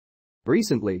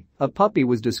Recently, a puppy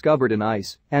was discovered in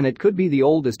ice, and it could be the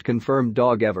oldest confirmed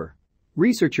dog ever.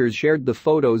 Researchers shared the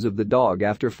photos of the dog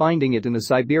after finding it in the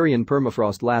Siberian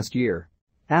permafrost last year.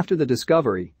 After the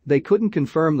discovery, they couldn't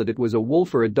confirm that it was a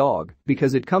wolf or a dog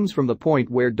because it comes from the point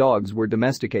where dogs were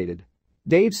domesticated.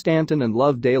 Dave Stanton and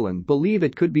Love Dalen believe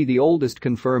it could be the oldest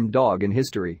confirmed dog in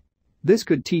history. This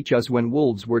could teach us when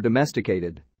wolves were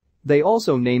domesticated. They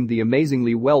also named the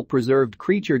amazingly well-preserved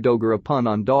creature Dogger, a pun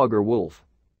on dog or wolf.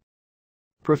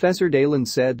 Professor Dalen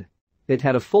said. It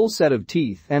had a full set of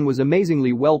teeth and was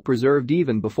amazingly well preserved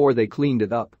even before they cleaned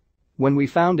it up. When we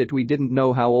found it, we didn't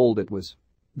know how old it was.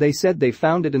 They said they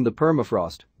found it in the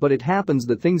permafrost, but it happens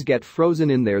that things get frozen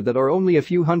in there that are only a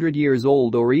few hundred years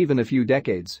old or even a few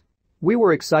decades. We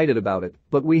were excited about it,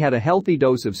 but we had a healthy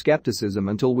dose of skepticism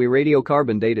until we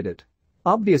radiocarbon dated it.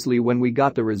 Obviously, when we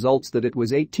got the results that it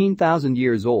was 18,000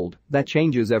 years old, that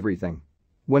changes everything.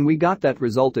 When we got that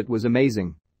result, it was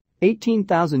amazing.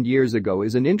 18,000 years ago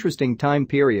is an interesting time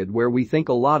period where we think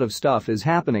a lot of stuff is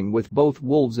happening with both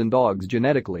wolves and dogs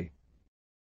genetically.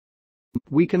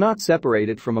 We cannot separate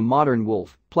it from a modern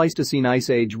wolf, Pleistocene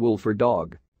Ice Age wolf or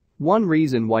dog. One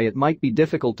reason why it might be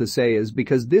difficult to say is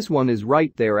because this one is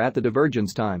right there at the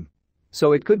divergence time.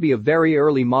 So it could be a very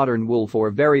early modern wolf or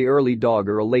a very early dog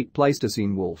or a late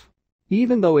Pleistocene wolf.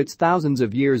 Even though it's thousands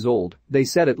of years old, they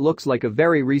said it looks like a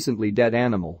very recently dead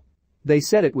animal. They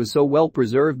said it was so well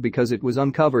preserved because it was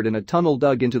uncovered in a tunnel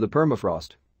dug into the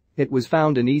permafrost. It was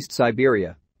found in East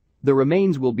Siberia. The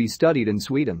remains will be studied in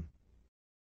Sweden.